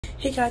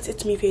Hey guys,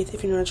 it's me, Faith.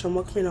 If you're new to the channel,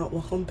 welcome. If you're not,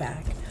 welcome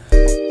back.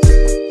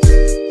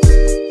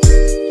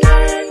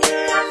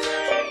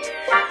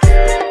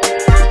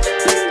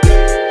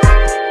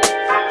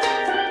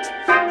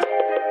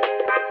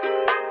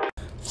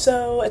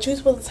 So, as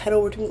usual, the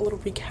title, we're doing a little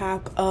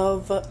recap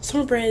of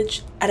Summer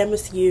Bridge at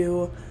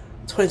MSU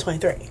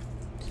 2023.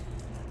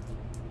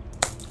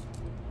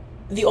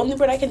 The only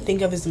word I can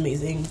think of is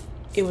amazing.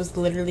 It was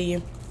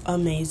literally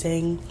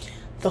amazing.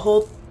 The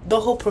whole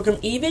program,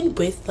 even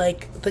with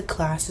like the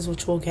classes,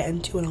 which we'll get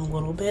into in a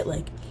little bit,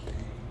 like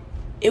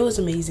it was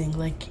amazing.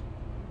 Like,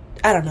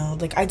 I don't know,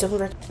 like I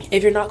definitely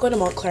if you're not going to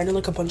Montclair and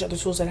like a bunch of other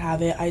schools that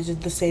have it, I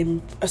did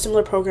a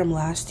similar program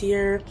last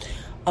year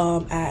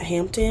at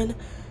Hampton,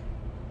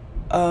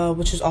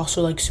 which is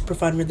also like super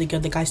fun, really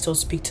good. Like I still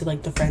speak to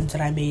like the friends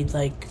that I made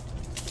like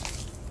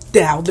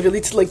now,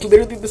 literally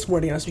this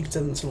morning. I was speaking to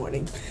them this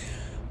morning.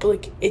 But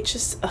like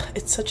it's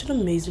such an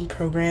amazing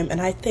program,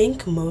 and I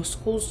think most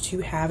schools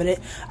do have it.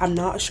 I'm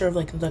not sure of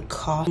like the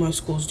cost. Most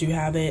schools do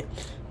have it.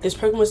 This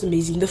program was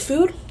amazing. The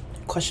food,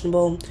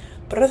 questionable,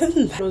 but other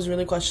than that, it was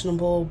really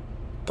questionable.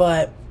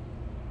 But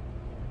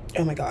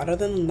oh my god,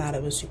 other than that,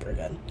 it was super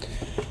good.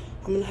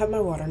 I'm gonna have my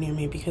water near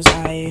me because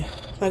my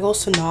goal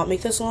is to not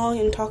make this long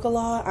and talk a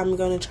lot. I'm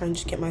gonna try and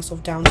just get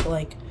myself down to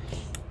like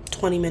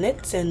 20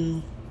 minutes,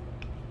 and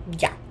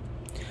yeah.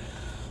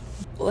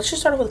 Let's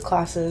just start off with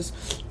classes.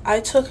 I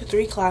took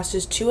 3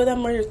 classes. 2 of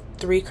them were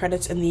 3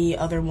 credits and the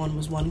other one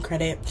was 1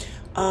 credit.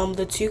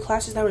 The 2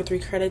 classes that were 3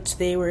 credits,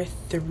 they were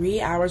 3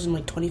 hours and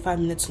like 25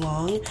 minutes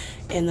long,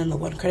 and then the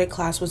 1 credit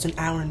class was an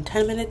hour and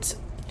 10 minutes.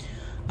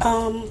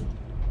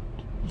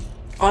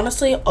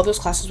 Honestly, all those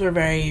classes were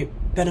very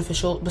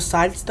beneficial,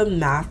 besides the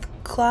math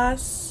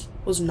class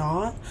was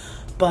not,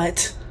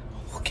 but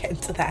we'll get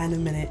into that in a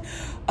minute.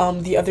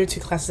 The other 2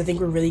 classes I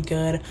think were really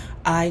good.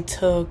 I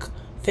took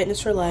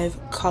Fitness for Life,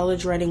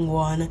 College Writing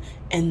 1,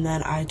 and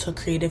then I took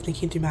Creative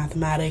Thinking Through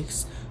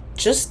Mathematics.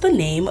 Just the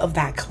name of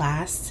that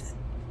class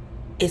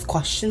is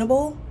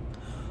questionable.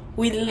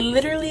 We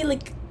literally,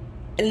 like,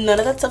 none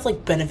of that stuff,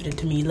 like, benefited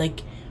to me.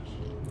 Like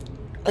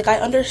I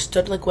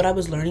understood, like, what I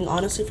was learning,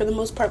 honestly, for the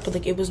most part, but,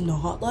 like, it was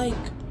not, like,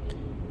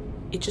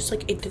 it just,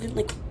 like, it didn't,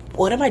 like,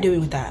 what am I doing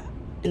with that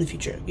in the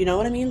future? You know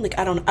what I mean? Like,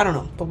 I don't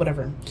know, but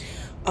whatever.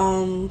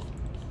 I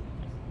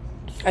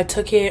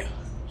took it.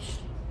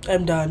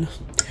 I'm done.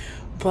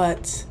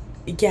 But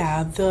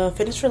yeah, the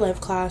Fitness for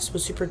Life class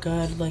was super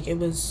good. Like, it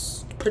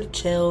was pretty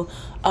chill.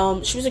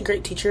 She was a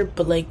great teacher,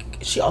 but like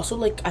she also,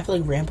 like, I feel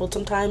like rambled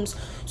sometimes.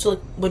 So like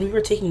when we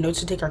were taking notes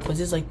to take our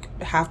quizzes, like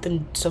half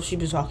the stuff she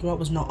was talking about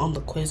was not on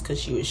the quiz because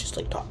she was just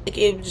like talking. Like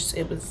it was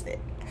a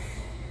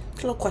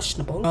little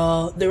questionable.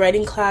 The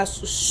writing class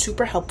was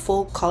super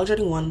helpful. College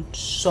Writing 1,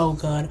 so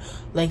good.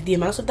 Like the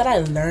amount of stuff that I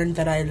learned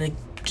that I like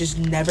just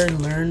never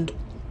learned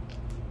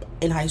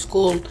in high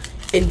school,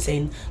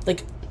 insane.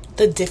 Like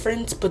the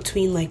difference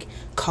between like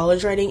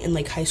college writing and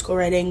like high school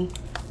writing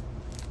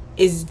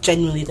is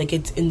genuinely, like,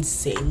 it's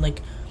insane.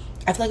 Like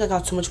I feel like I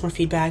got so much more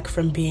feedback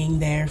from being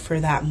there for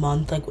that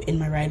month, like in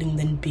my writing,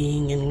 than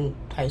being in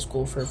high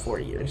school for 4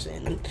 years.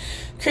 And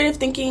creative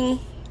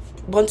thinking,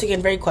 once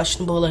again, very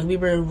questionable. Like we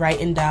were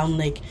writing down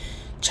like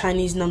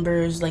Chinese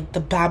numbers, like the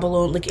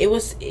Babylon, like it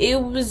was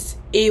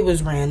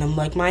random.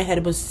 Like my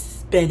head was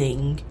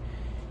spinning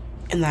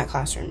in that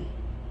classroom,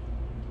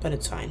 but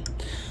it's fine.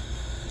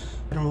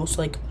 Almost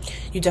like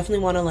you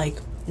definitely want to like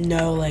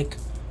know like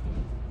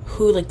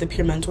who like the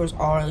peer mentors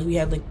are.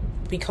 Like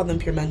we call them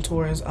peer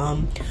mentors.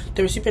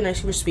 They were super nice,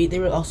 super sweet. They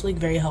were also like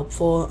very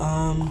helpful.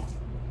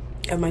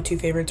 And my 2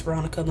 favorites,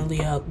 Veronica and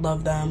Leah,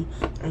 love them.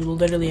 They're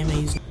literally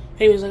amazing.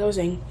 Anyways, like I was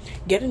saying,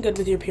 getting good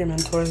with your peer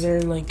mentors,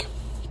 they're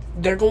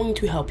going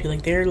to help you.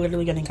 Like they're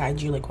literally gonna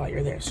guide you like while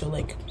you're there. So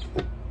like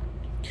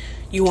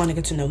you want to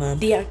get to know them.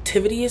 The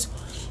activities,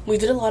 we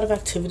did a lot of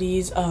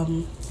activities.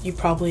 You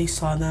probably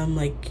saw them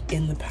like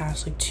in the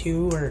past like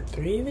 2 or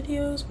 3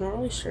 videos. I'm not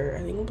really sure.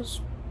 I think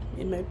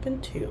it might have been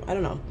 2. I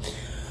don't know.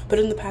 But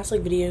in the past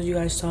like videos you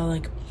guys saw,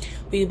 like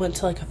we went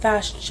to like a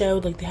fashion show,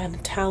 like they had a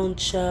talent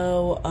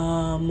show.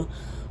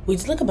 We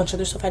did like a bunch of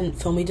other stuff I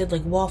didn't film. We did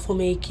like waffle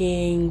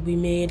making. We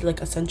made like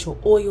essential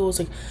oils.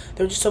 Like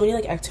there were just so many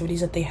like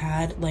activities that they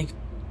had like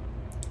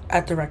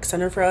at the rec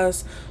center for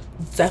us.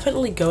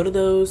 Definitely go to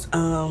those.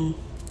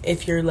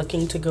 If you're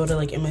looking to go to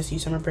like MSU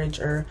Summer Bridge,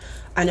 or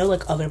I know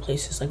like other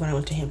places, like when I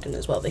went to Hampton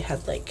as well, they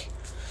had like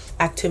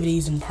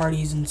activities and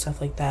parties and stuff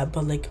like that.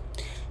 But like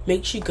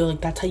make sure you go. Like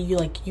that's how you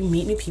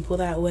meet new people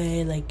that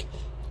way. Like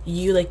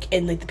you like,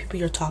 and like the people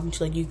you're talking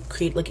to, like you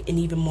create like an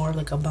even more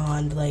like a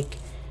bond. Like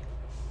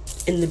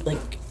in the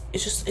like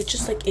it's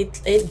just like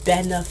it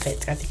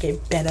benefits. I think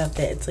it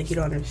benefits. Like you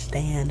don't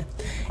understand.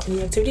 And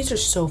the activities are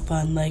so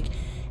fun. Like,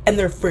 and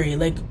they're free.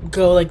 Like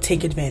go like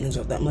take advantage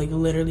of them. Like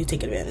literally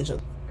take advantage of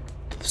them.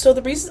 So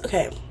the reason,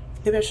 okay,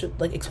 maybe I should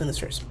like explain this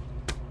first.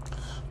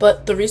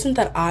 But the reason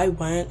that I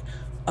went,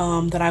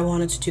 that I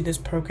wanted to do this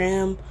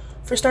program,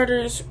 for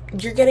starters,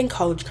 you're getting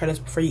college credits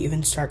before you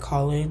even start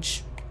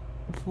college.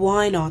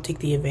 Why not take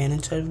the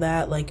advantage of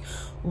that? Like,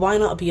 why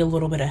not be a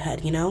little bit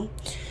ahead, you know?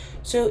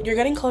 So you're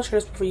getting college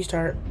credits before you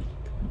start.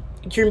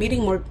 you're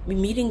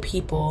meeting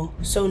people.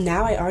 So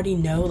now I already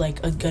know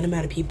like a good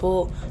amount of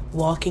people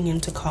walking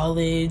into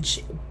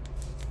college,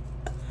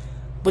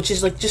 which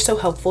is like just so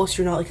helpful,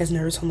 so you're not like as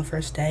nervous on the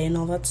first day and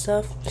all that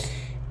stuff.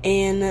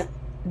 And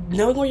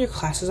knowing where your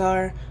classes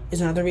are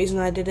is another reason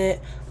I did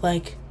it.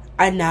 Like,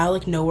 I now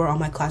like know where all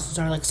my classes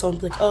are. Like,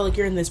 someone like, oh, like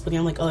you're in this building.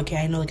 I'm like, oh, okay,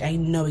 I know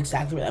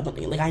exactly where that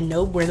building is. Like, I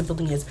know where the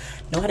building is,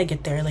 know how to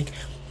get there. Like,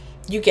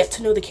 you get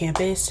to know the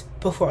campus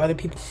before other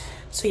people.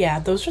 So yeah,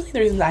 those are like the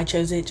reasons I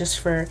chose it, just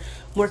for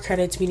more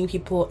credits, meeting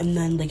people, and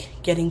then like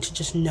getting to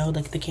just know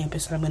like the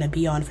campus that I'm gonna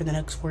be on for the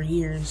next 4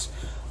 years.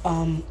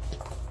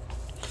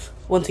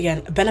 Once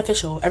again,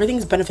 beneficial.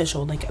 Everything's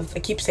beneficial. Like, I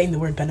keep saying the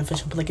word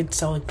beneficial, but like it's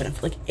so like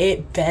benefit. Like,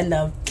 it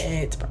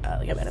benefits, bro.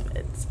 Like, it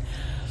benefits.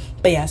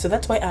 But yeah, so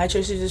that's why I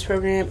chose to do this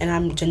program, and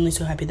I'm genuinely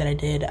so happy that I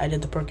did. I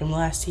did the program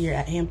last year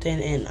at Hampton,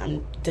 and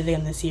I did it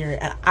again this year,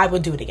 and I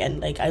would do it again.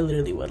 Like, I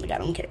literally would. Like, I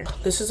don't care.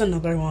 This is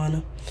another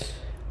one.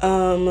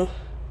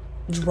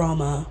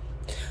 Drama.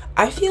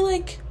 I feel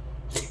like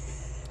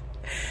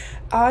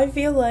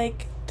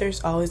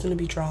there's always gonna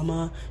be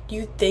drama. Do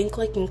you think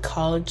like in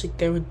college like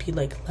there would be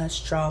like less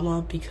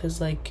drama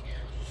because like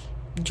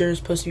you're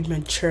supposed to be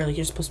mature, like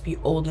you're supposed to be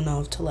old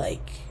enough to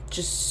like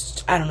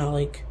just, I don't know,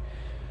 like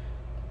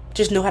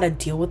just know how to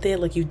deal with it?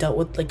 Like, you dealt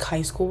with like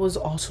high school was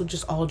also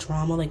just all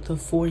drama, like the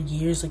 4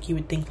 years. Like, you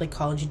would think like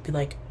college you'd be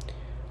like,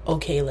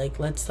 okay, like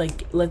let's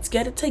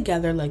get it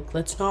together, like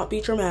let's not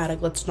be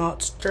dramatic, let's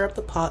not stir up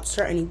the pot,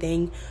 start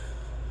anything.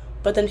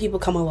 But then people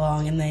come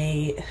along and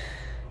they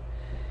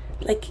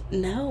like,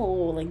 no,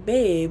 like,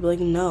 babe, like,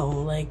 no,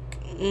 like,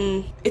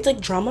 it's like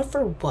drama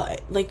for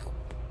what? Like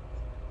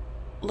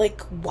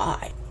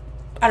why?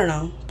 I don't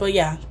know. But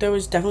yeah, there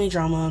was definitely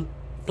drama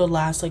the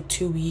last like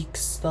 2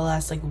 weeks, the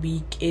last like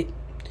week. It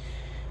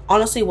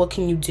honestly, what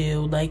can you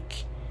do?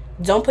 Like,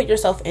 don't put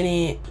yourself in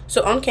it.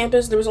 So on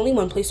campus there was only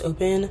one place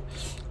open.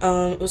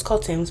 It was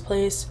called Sam's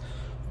Place.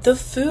 The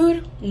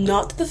food,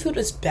 not that the food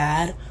was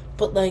bad,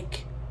 but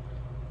like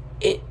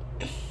it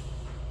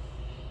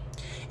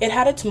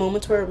had its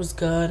moments where it was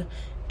good,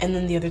 and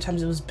then the other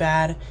times it was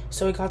bad.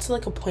 So it got to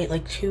like a point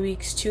like 3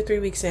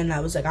 weeks in,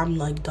 I was like, I'm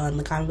like done.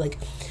 Like, I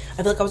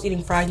feel like I was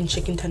eating fried and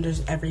chicken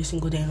tenders every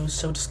single day, and it was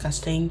so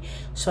disgusting.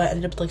 So I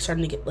ended up like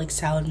starting to get like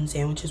salad and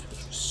sandwiches,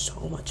 which was so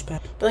much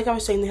better. But like I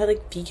was saying, they had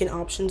like vegan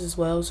options as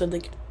well, so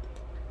like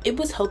it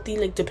was healthy,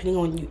 like depending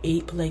on what you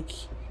ate, but like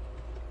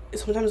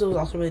sometimes it was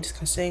also really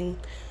disgusting.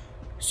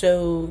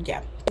 So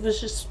yeah, it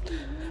was just,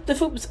 the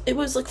food was, it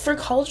was like, for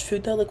college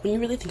food though, like when you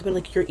really think about it,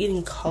 like you're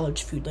eating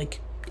college food,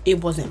 like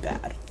it wasn't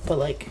bad. But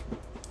like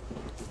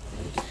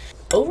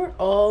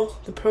overall,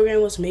 the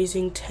program was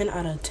amazing. 10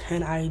 out of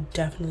 10. I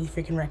definitely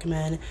freaking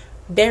recommend.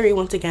 Very,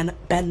 once again,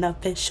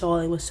 beneficial.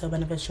 It was so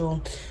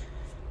beneficial.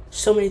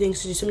 So many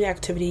things to do, so many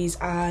activities.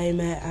 I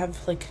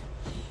have like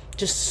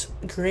just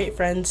great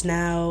friends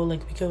now.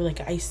 Like, we go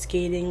like ice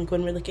skating,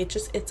 going like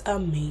it's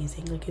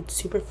amazing. Like, it's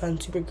super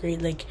fun, super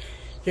great. Like,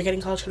 you're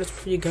getting college credits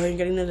before you go, you're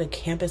getting to the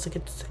campus.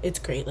 Like, it's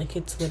great. Like,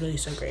 it's literally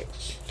so great.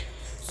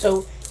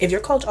 So if your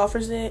college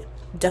offers it,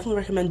 definitely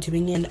recommend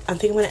doing it. I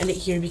think I'm gonna end it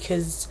here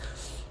because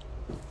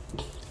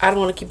I don't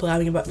want to keep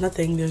blabbing about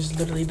nothing. There's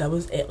literally, that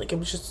was it. Like, it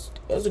was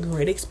a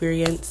great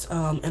experience,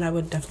 and I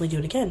would definitely do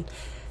it again.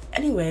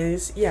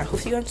 Anyways, yeah,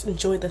 hope you guys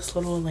enjoyed this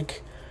little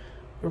like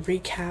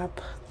recap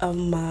of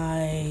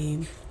my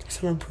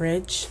summer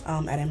bridge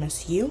at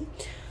MSU.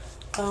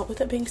 With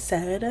that being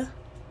said,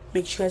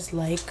 make sure you guys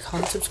like,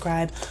 comment,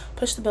 subscribe,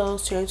 push the bell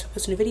so you guys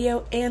post a new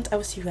video, and I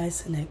will see you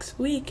guys next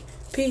week.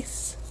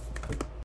 Peace.